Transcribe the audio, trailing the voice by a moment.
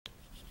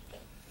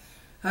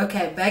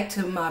Okay, back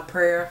to my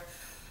prayer.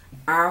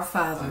 Our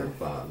Father,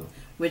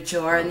 which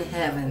art in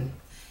heaven,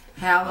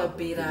 hallowed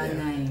be thy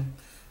name.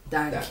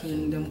 Thy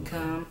kingdom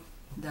come,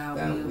 thy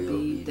will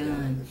be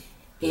done,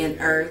 in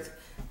earth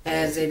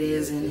as it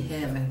is in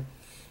heaven.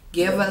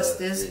 Give us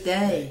this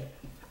day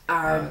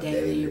our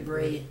daily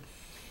bread,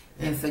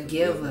 and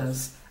forgive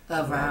us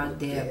of our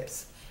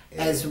debts,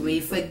 as we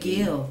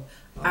forgive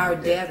our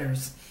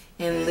debtors.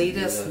 And lead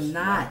us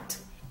not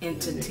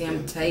into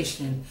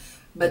temptation,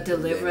 but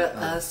deliver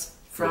us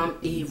from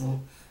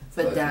evil.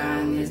 For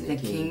thine is the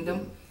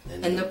kingdom,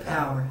 and the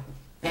power,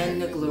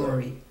 and the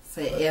glory,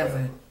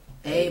 forever.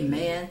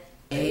 Amen.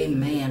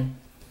 Amen.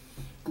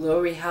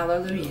 Glory,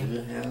 hallelujah.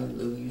 Glory,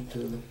 hallelujah to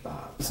the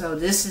Father. So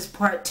this is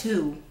part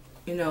 2,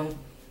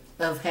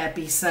 of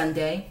Happy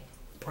Sunday.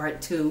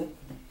 Part 2.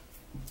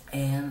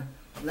 And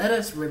let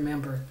us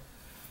remember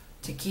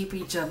to keep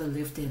each other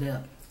lifted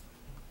up.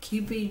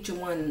 Keep each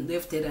one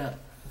lifted up.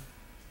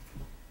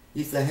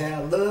 You should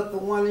have love for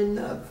one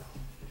another.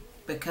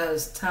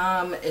 Because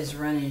time is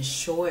running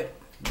short.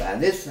 By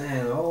this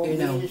time, all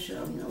men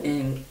shall know.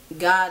 And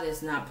God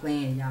is not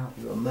playing, y'all.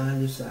 Your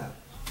mind is out.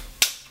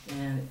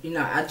 And,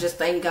 I just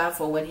thank God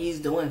for what he's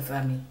doing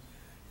for me.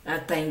 I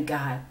thank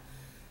God.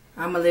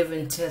 I'm a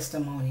living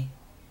testimony.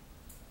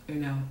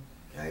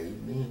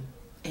 Amen.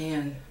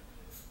 And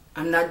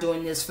I'm not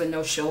doing this for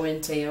no show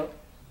and tell.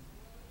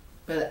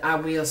 But I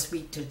will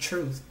speak the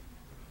truth.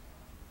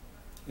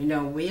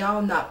 We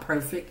all not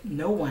perfect.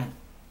 No one.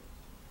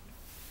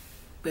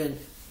 But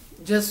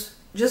just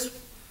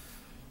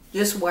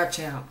watch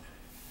out.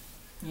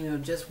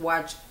 Just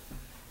watch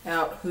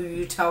out who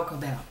you talk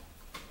about.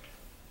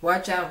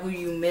 Watch out who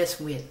you mess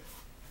with.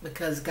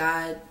 Because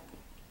God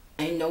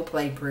ain't no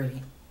play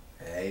pretty.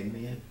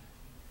 Amen.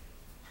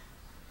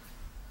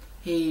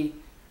 He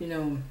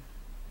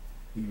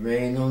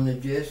reign on the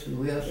just as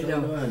well as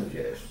on the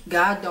unjust.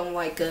 God don't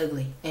like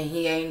ugly, and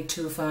he ain't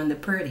too fond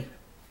of pretty.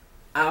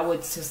 I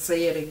would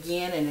say it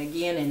again and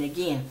again and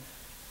again.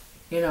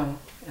 And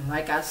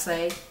like I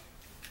say,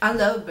 I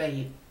love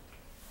Babe.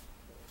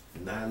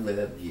 And I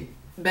love you.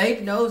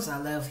 Babe knows I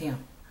love him.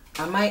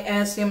 I might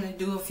ask him to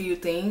do a few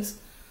things,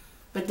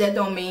 but that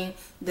don't mean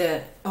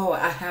that,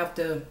 I have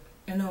to,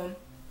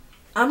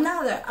 I'm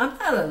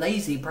not a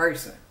lazy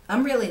person.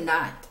 I'm really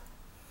not.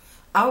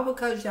 All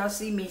because y'all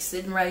see me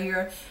sitting right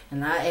here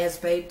and I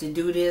ask Babe to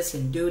do this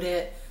and do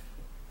that.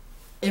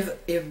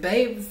 If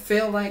Babe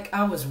felt like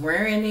I was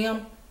wearing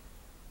him,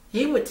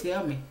 he would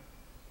tell me.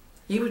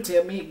 He would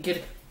tell me,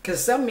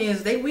 because some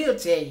men, they will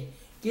tell you,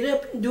 get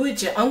up and do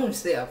it your own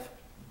self.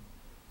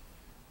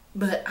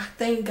 But I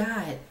thank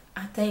God.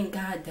 I thank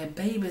God that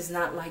Babe is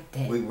not like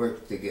that. We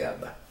work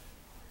together.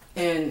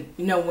 And,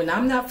 when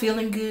I'm not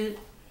feeling good,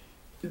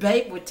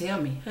 Babe would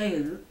tell me,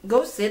 hey,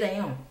 go sit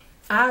down.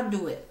 I'll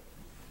do it.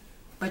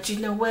 But you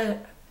know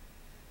what?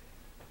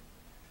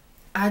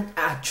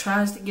 I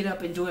tries to get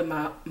up and do it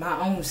my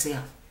own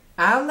self.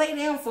 I'll lay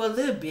down for a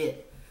little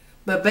bit.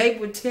 But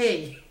Babe would tell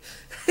you.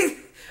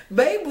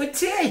 Babe would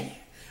tell you.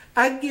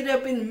 I get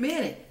up in a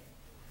minute.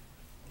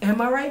 Am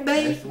I right,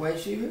 Babe? That's the way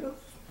she is.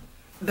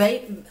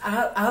 Babe,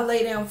 I'll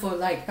lay down for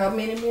like how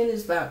many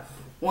minutes? About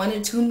 1 or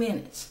 2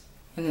 minutes.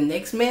 And the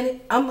next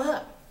minute, I'm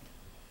up.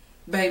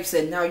 Babe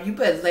said, no, you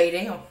better lay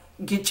down.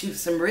 Get you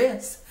some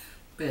rest.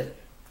 But,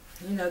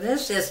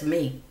 that's just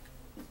me.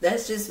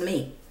 That's just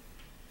me.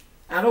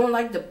 I don't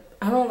like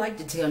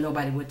to tell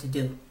nobody what to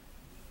do.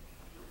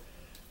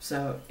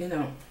 So,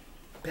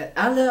 but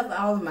I love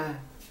all of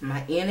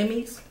my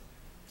enemies.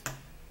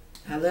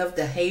 I love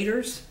the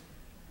haters.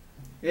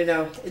 It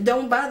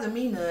don't bother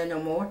me none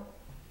no more.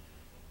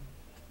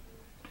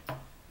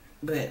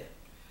 But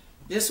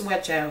just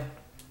watch out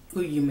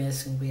who you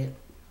messing with.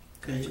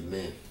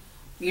 Amen.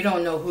 You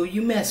don't know who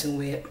you messing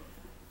with.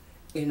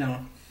 And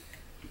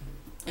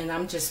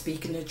I'm just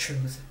speaking the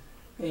truth.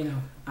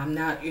 I'm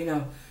not,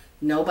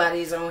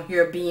 nobody's on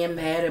here being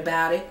mad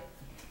about it.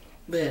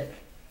 But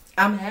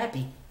I'm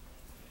happy.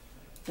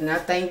 And I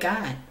thank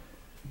God.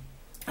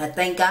 I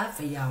thank God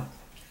for y'all.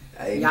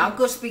 Y'all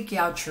go speak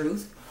y'all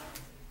truth.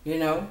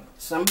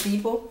 Some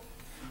people,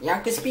 y'all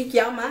can speak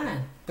y'all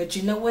mind. But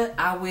you know what?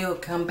 I will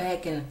come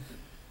back and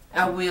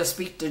I will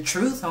speak the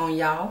truth on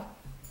y'all.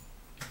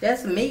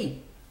 That's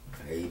me.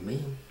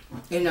 Amen.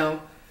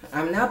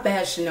 I'm not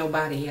bashing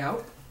nobody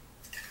out.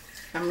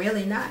 I'm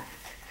really not.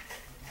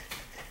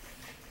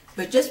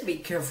 But just be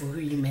careful who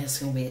you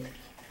messing with.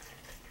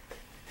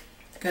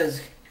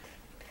 Because,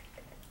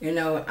 I'm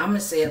going to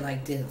say it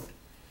like this.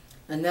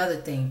 Another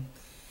thing.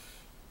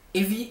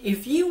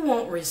 If you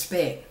want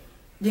respect,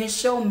 then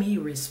show me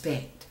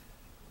respect.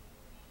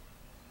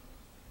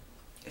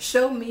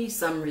 Show me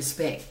some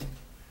respect.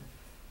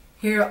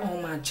 Here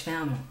on my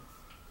channel.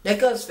 That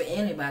goes for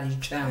anybody's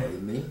channel.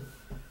 Amen.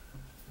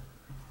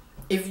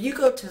 If you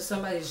go to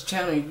somebody's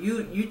channel,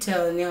 you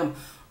telling them,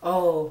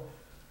 oh,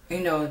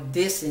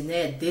 this and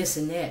that, this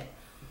and that.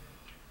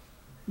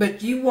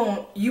 But you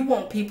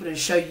want people to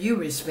show you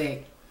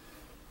respect.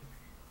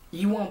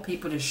 You want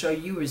people to show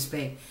you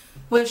respect.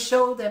 Well,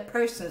 show that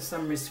person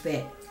some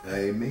respect.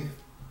 Amen.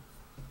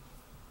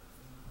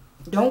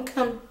 Don't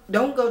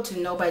go to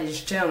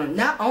nobody's channel.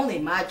 Not only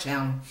my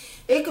channel.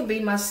 It could be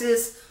my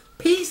sis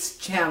Peace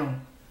channel.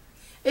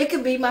 It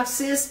could be my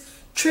sis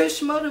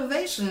Trish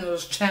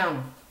Motivational's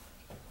channel.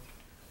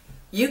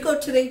 You go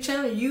to their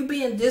channel, you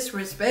being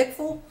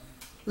disrespectful,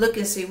 look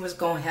and see what's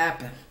going to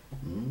happen.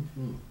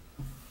 Mm-hmm.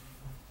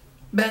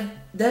 But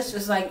that's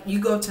just like you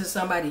go to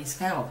somebody's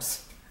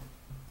house.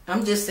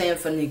 I'm just saying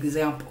for an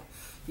example.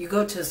 You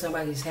go to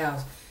somebody's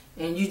house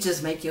and you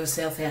just make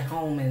yourself at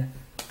home and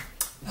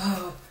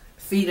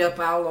feet up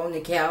all on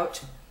the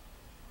couch.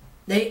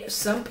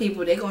 Some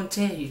people, they're going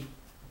to tell you,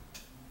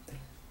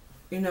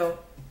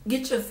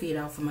 get your feet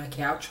off of my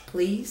couch,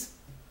 please.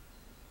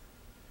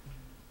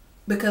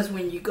 Because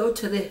when you go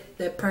to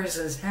that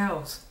person's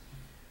house,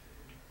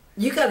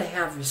 you got to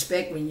have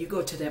respect when you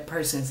go to that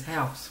person's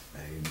house.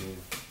 Amen.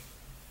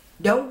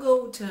 Don't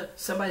go to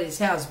somebody's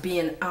house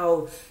being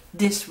all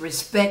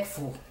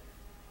disrespectful.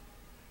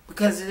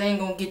 Because it ain't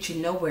going to get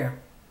you nowhere.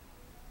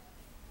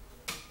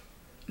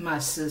 My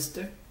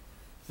sister,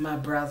 my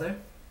brother,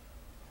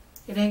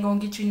 it ain't going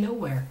to get you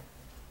nowhere.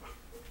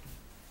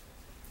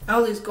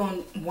 All it's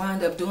going to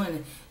wind up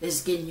doing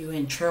is getting you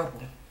in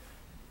trouble.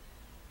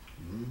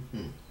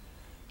 Mm-hmm.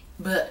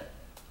 But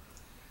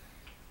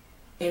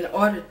in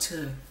order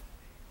to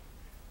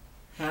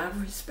have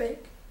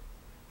respect,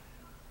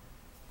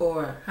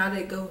 or how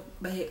they go,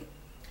 babe?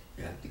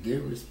 You have to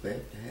give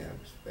respect to have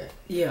respect.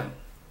 Yeah,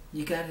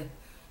 you gotta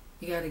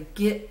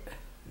give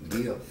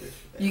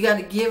respect. You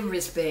gotta give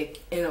respect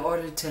in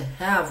order to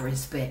have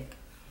respect.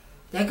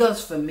 That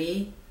goes for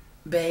me,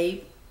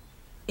 babe,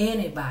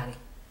 anybody.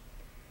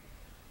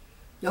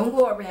 Don't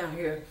go around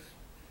here,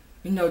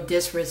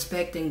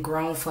 disrespecting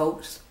grown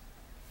folks.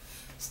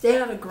 Stay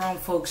out of grown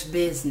folks'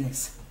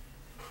 business.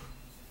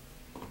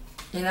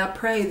 And I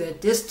pray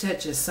that this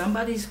touches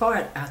somebody's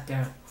heart out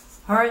there.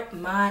 Heart,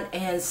 mind,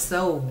 and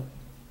soul.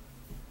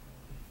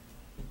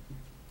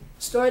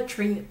 Start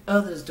treating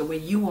others the way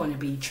you want to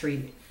be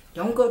treated.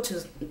 Don't go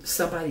to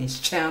somebody's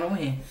channel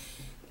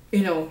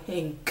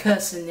and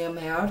cussing them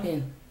out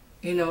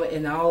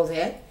and all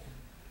that.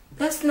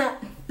 That's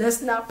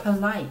not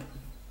polite.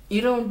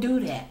 You don't do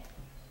that.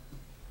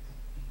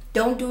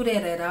 Don't do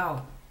that at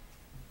all.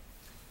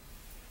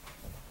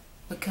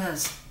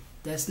 Because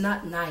that's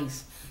not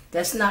nice.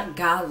 That's not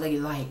godly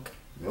like.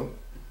 Nope.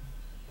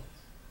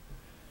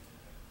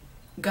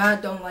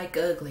 God don't like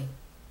ugly.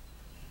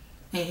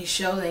 And he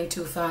sure ain't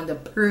too fond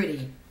of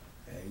pretty.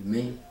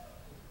 Amen.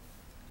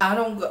 I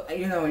don't go,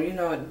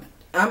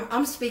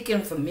 I'm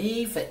speaking for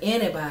me, for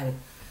anybody.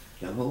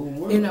 The whole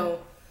world.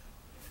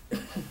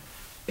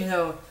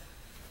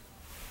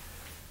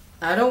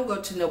 I don't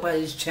go to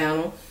nobody's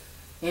channel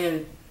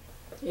and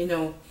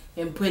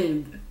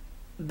putting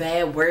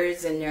bad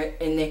words in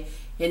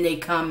their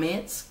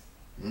comments.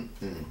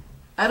 Mm-hmm.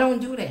 I don't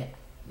do that.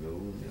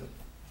 No.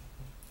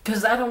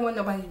 Because I don't want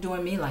nobody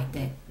doing me like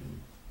that. Mm-hmm.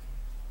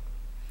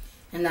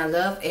 And I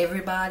love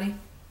everybody.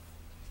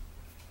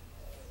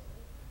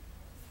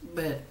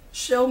 But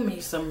show me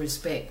some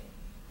respect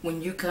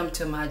when you come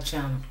to my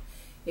channel.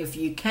 If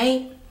you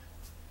can't,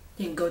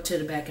 then go to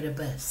the back of the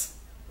bus.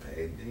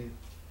 Amen.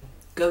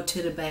 Go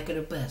to the back of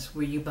the bus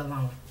where you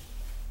belong.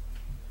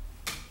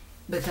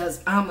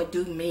 Because I'm going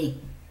to do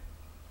me.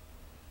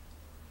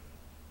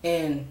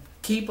 And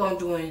I'm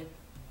going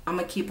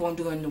to keep on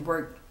doing the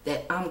work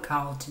that I'm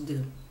called to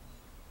do.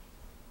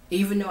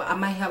 Even though I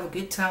might have a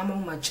good time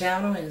on my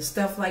channel and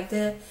stuff like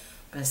that,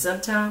 but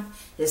sometimes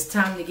it's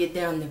time to get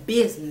down to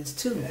business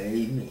too.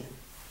 Amen.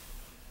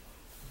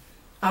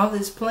 All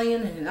this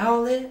playing and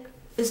all that,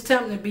 it's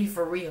time to be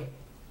for real.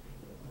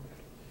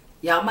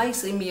 Y'all might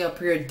see me up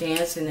here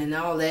dancing and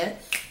all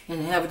that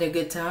and having a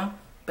good time,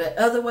 but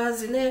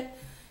otherwise than that,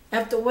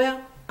 after a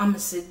while, I'm going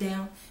to sit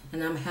down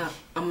and I'm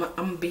going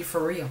to be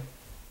for real.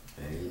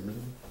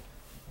 Amen.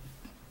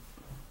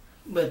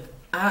 But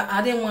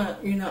I didn't want,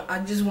 I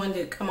just wanted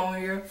to come on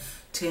here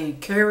to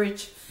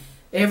encourage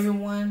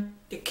everyone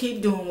to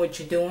keep doing what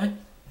you're doing.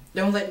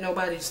 Don't let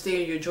nobody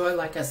steal your joy,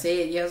 like I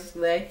said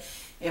yesterday.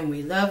 And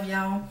we love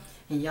y'all.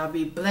 And y'all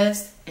be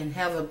blessed and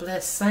have a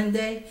blessed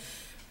Sunday.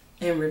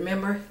 And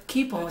remember,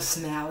 keep on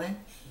smiling.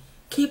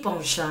 Keep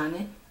on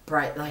shining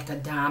bright like a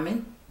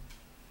diamond.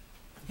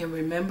 And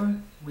remember,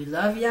 we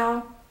love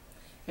y'all.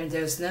 And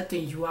there's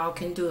nothing you all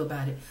can do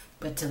about it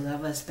but to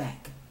love us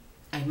back.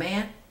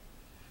 Amen.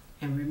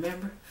 And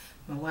remember,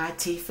 my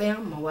YT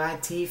fam,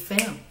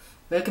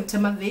 welcome to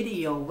my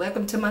video,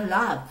 welcome to my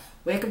live,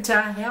 welcome to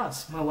our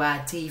house, my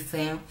YT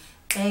fam.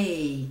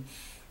 Hey,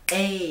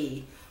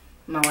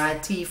 my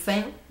YT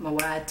fam,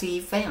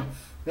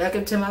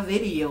 welcome to my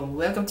video,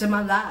 welcome to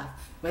my live,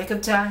 welcome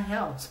to our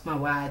house,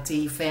 my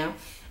YT fam.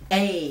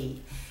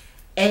 Hey,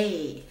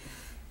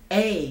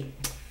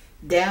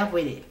 dab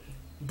with it,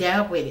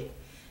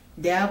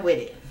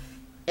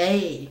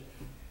 hey.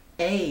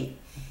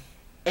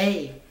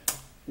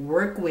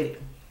 Work with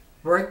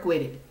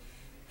it.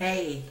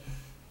 Hey,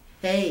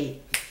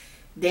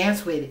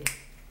 dance with it.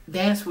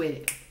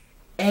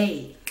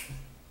 Hey,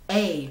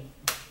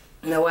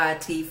 my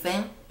YT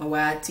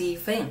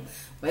fam,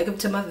 Welcome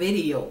to my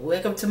video.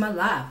 Welcome to my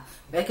live.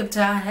 Welcome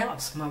to our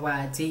house,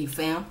 my YT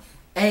fam.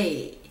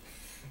 Hey,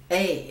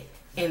 hey.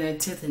 And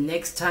until the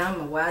next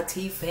time, my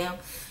YT fam,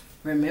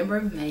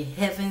 remember, may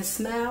heaven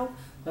smile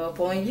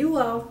upon you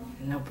all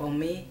and upon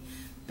me,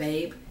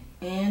 babe,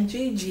 and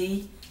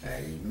Gigi.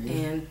 Amen.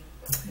 And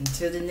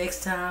until the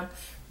next time,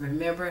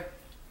 remember,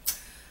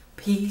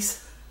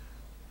 peace,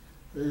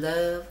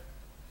 love,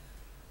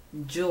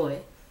 joy,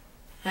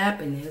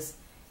 happiness,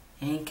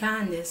 and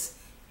kindness.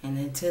 And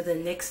until the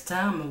next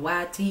time,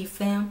 my YT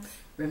fam,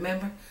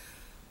 remember,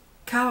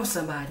 call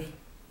somebody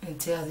and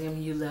tell them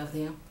you love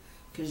them.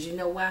 Because you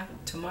know why?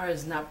 Tomorrow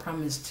is not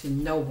promised to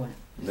no one.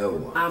 No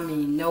one. I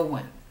mean no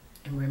one.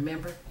 And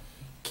remember,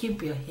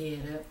 keep your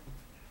head up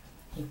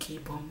and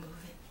keep on moving.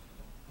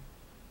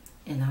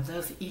 And I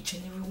love each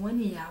and every one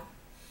of y'all,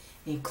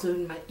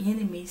 including my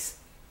enemies.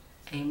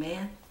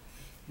 Amen.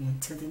 And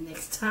until the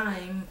next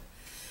time,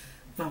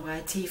 my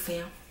YT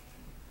fam,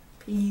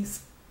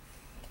 peace.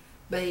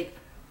 Babe,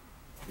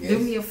 Yes. do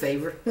me a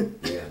favor.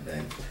 Yeah,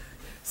 thank you.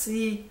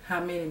 See how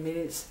many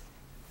minutes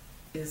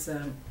is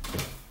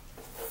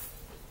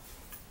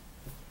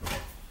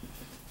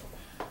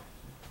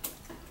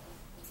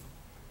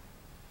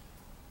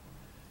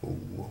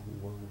Whoa.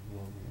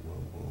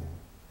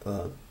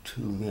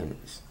 2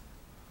 minutes.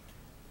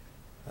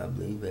 I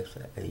believe that's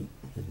an 8.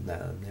 It's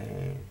not a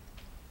 9.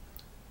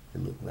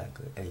 It looked like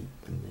an 8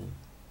 to me.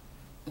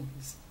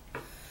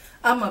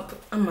 I'm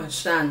gonna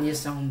shine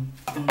this on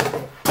the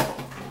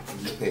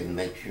Look at it and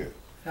make sure.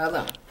 hold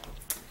on.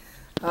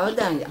 Hold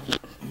on, y'all.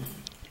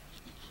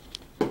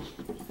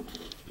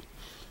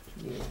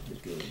 Yeah,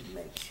 look at it and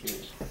make sure.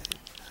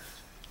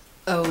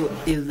 Oh,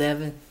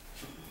 11.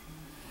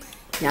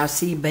 Y'all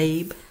see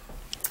Babe?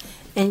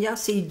 And y'all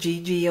see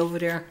Gigi over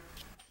there?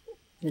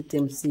 Let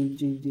them see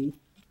Gigi.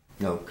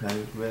 No, kind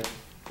of red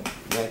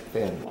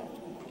feather.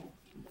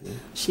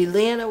 She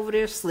laying over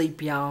there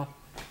asleep, y'all.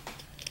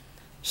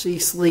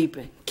 She's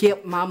sleeping.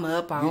 Kept mama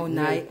up all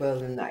night. For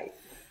the night.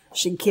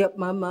 She kept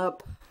mama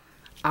up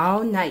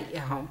all night,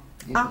 y'all.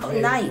 All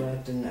night.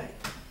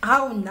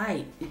 All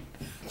night.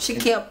 She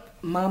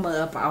kept mama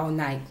up all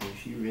night.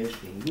 She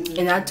resting good.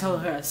 And I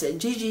told her, I said,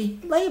 Gigi,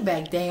 lay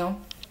back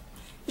down.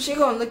 She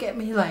gonna look at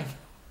me like,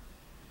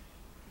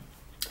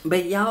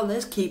 but y'all,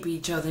 let's keep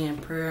each other in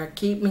prayer.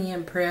 Keep me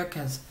in prayer,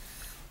 because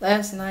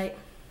last night,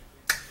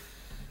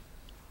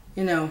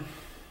 you know,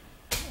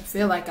 I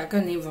feel like I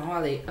couldn't even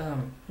hardly,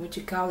 what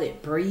you call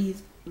it,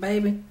 breathe,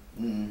 baby?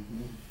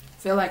 Mm-hmm.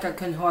 Feel like I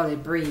couldn't hardly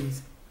breathe.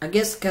 I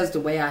guess because the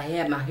way I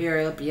had my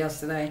hair up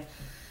yesterday.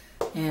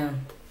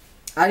 And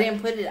I didn't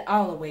put it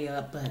all the way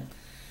up, but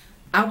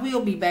I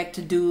will be back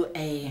to do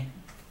a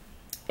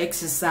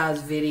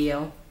exercise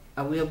video.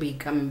 I will be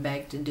coming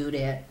back to do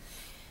that.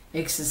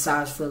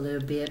 Exercise for a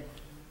little bit.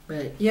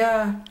 But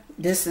yeah,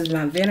 this is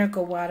my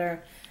vinegar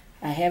water.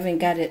 I haven't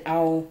got it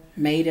all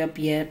made up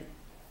yet.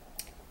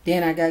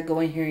 Then I gotta go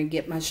in here and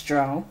get my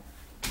straw.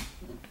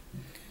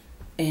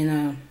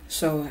 And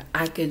so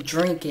I could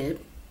drink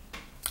it,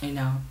 you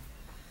know.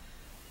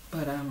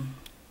 But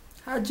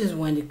I just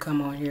wanted to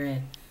come on here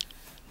and,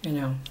 you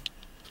know,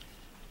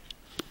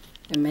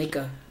 and make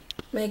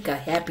a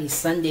happy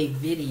Sunday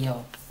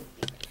video.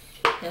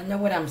 You know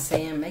what I'm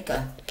saying? Make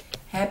a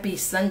happy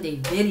Sunday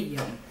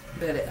video.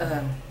 But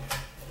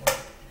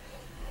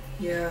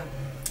yeah,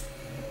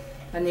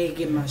 I need to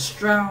get my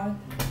straw,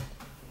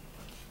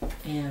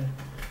 and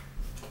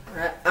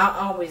I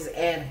always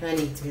add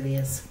honey to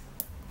this,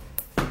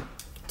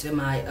 to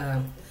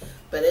my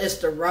but it's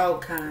the raw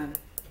kind,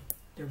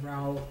 the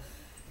raw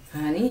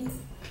honey.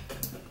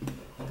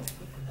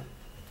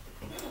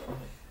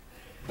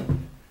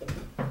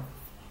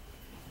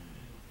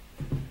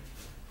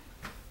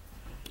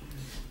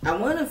 I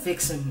want to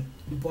fix some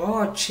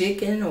boiled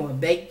chicken or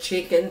baked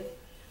chicken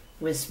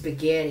with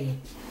spaghetti.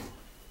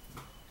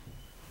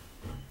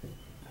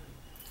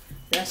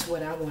 That's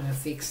what I want to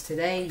fix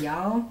today,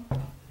 y'all.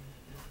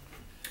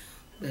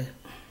 But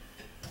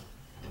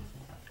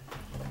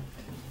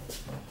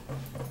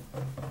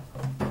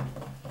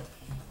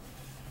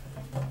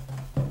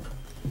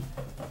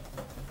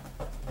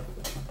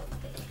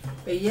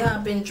yeah,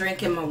 I've been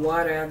drinking my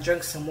water. I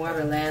drank some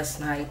water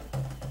last night.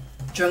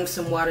 Drank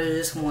some water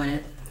this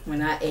morning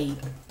when I ate.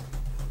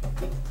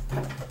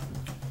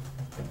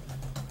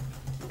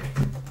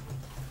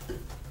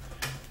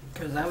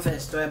 Because I'm gonna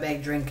start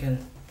back drinking.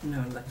 You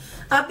know,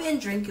 I've been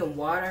drinking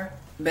water.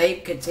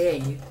 Babe could tell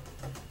you.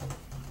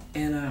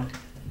 And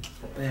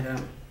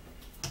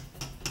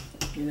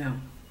you know,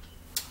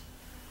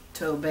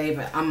 told Babe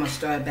I'm gonna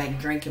start back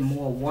drinking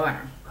more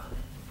water.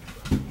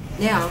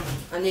 Now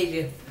I need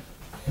to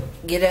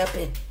get up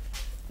and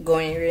go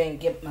in here and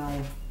get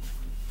my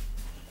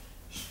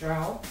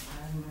straw out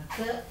of my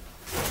cup.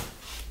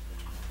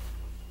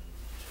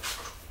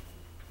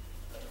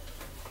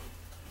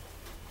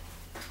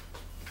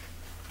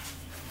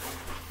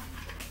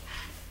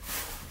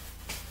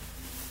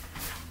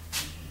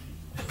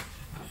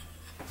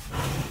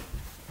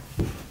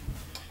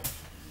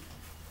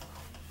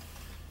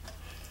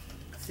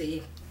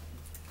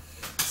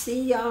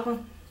 See y'all.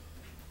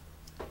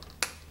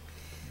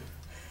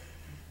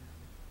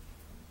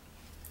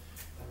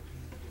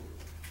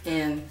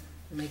 and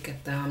make a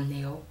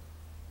thumbnail.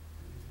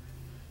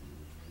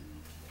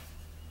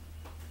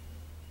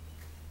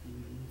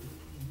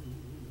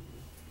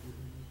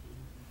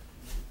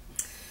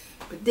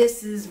 But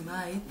this is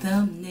my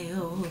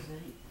thumbnail.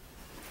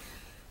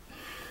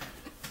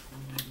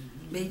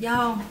 But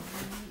y'all,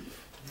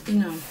 you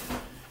know,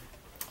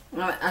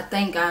 I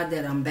thank God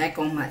that I'm back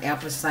on my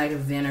apple cider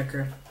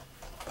vinegar.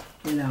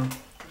 You know,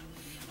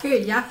 here,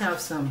 y'all have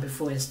some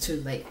before it's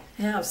too late.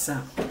 Have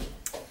some.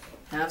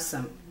 Have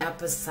some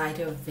apple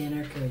cider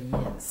vinegar,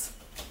 yes.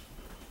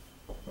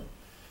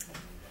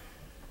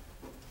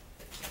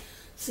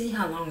 See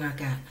how long I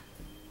got.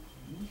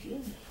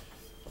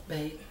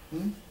 Babe,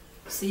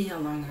 see how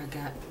long I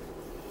got.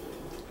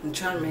 I'm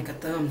trying to make a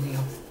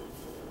thumbnail.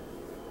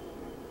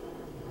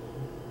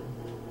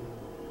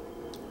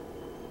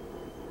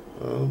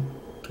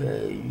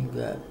 Okay, you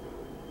got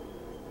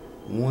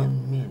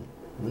 1 minute.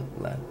 Look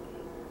like.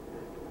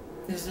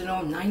 Is it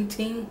on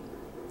 19?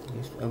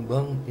 It's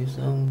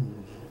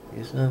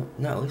on,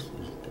 no, it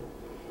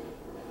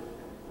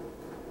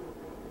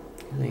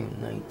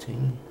ain't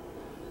 19.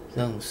 It's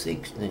on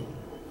 16.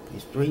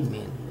 It's 3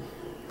 minutes.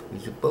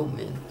 It's 4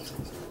 minutes.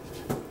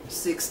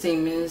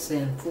 16 minutes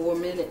and 4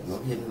 minutes? No,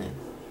 hit a minute.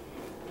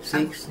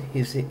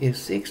 It's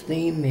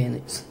 16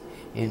 minutes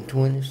and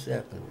 20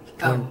 seconds.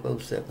 24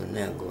 seconds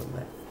now going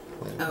back.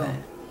 Oh.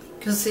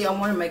 Cause see, I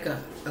want to make a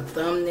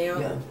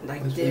thumbnail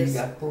like this.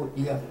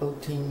 You got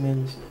 14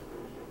 minutes.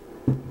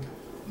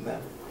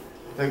 About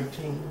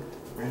 13,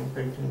 around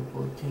 13,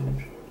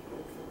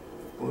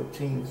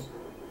 14.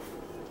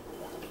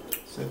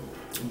 So,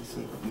 let me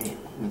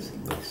see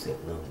what's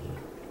sitting on here.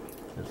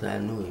 Because I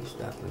knew it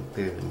stopped in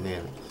 30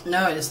 minutes.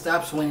 No, it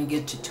stops when you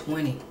get to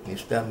 20. It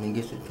stops when it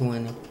gets to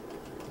 20?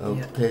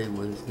 Okay,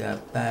 well, it's got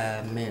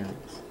 5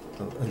 minutes.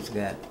 It's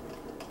got,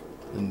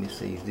 let me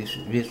see, this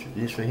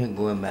right here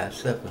going by a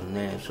second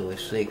now, so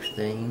it's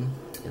 16.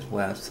 That's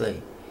why I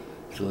say.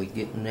 So it's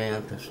getting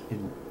down to,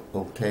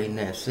 okay,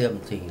 now it's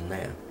 17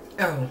 now.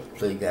 Oh.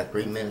 So you got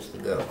 3 minutes to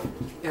go.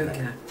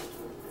 Okay.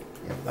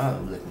 If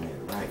I'm looking at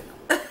it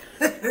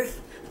right.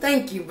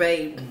 Thank you,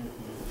 babe.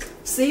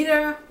 See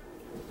there?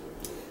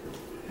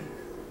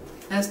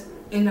 That's,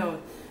 you know,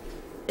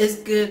 it's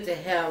good to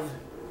have,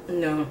 you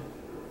know,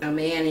 a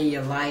man in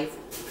your life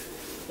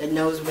that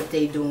knows what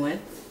they're doing.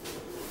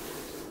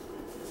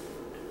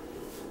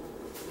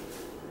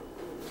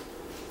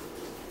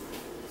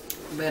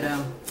 But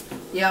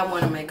yeah, I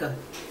want to make a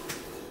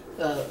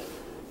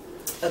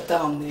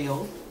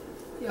thumbnail.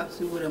 Y'all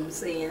see what I'm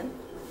saying?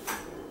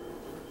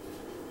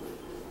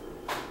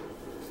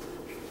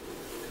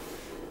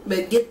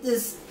 But get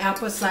this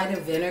apple cider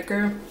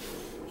vinegar.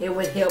 It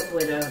would help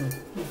with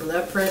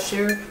blood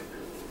pressure,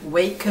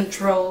 weight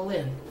control,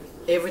 and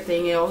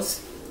everything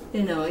else.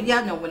 You know,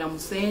 y'all know what I'm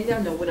saying.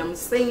 Y'all know what I'm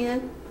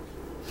saying.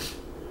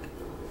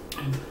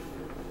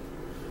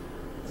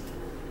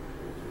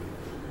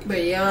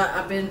 But yeah,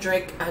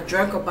 I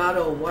drank a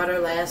bottle of water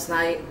last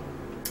night.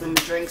 I'm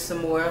gonna drink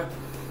some more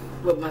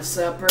with my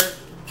supper.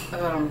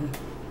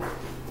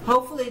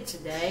 Hopefully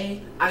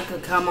today I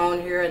could come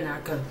on here and I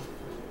could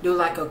do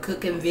like a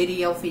cooking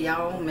video for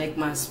y'all. Make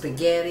my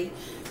spaghetti,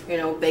 you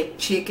know, bake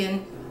chicken,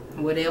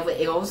 whatever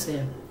else,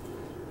 and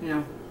you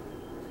know,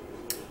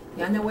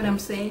 y'all know what I'm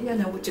saying. Y'all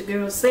know what your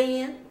girl's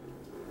saying.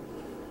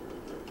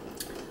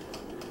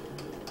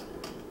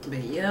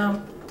 But yeah,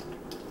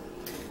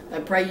 I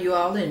pray you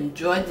all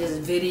enjoyed this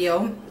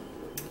video.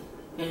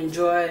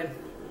 Enjoy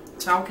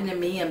talking to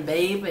me and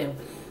babe, and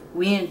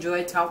we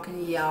enjoy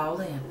talking to y'all,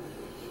 and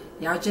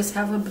y'all just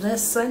have a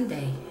blessed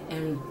Sunday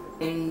and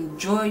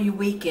enjoy your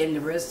weekend,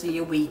 the rest of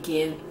your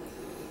weekend,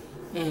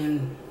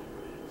 and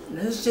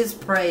let's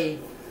just pray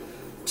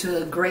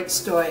to a great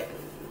start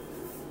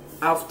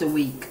off the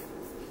week.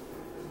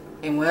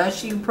 And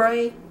once you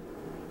pray,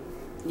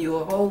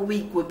 your whole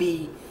week will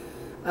be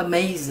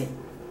amazing.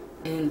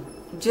 And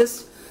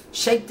just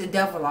shake the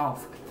devil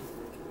off.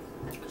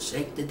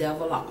 Shake the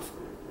devil off.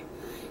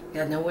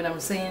 Y'all know what I'm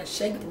saying?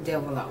 Shake the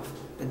devil off.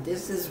 But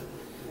this is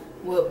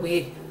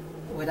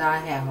what I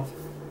have.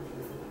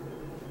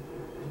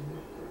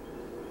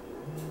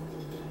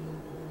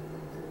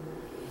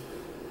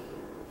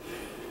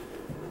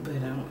 But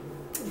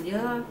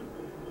yeah.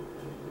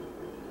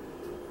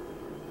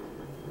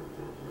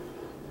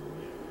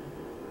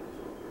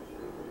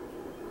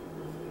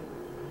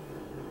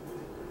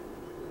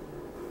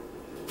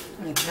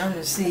 I'm trying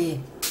to see.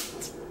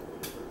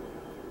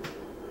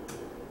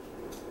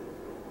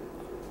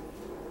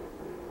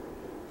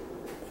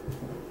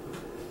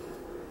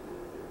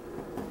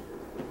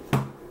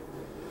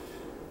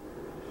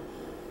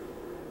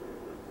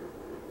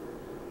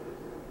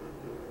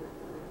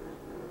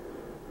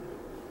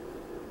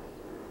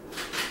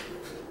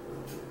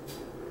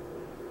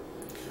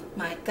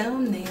 My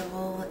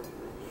thumbnail.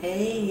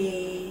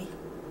 Hey.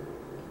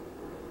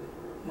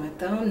 My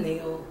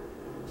thumbnail.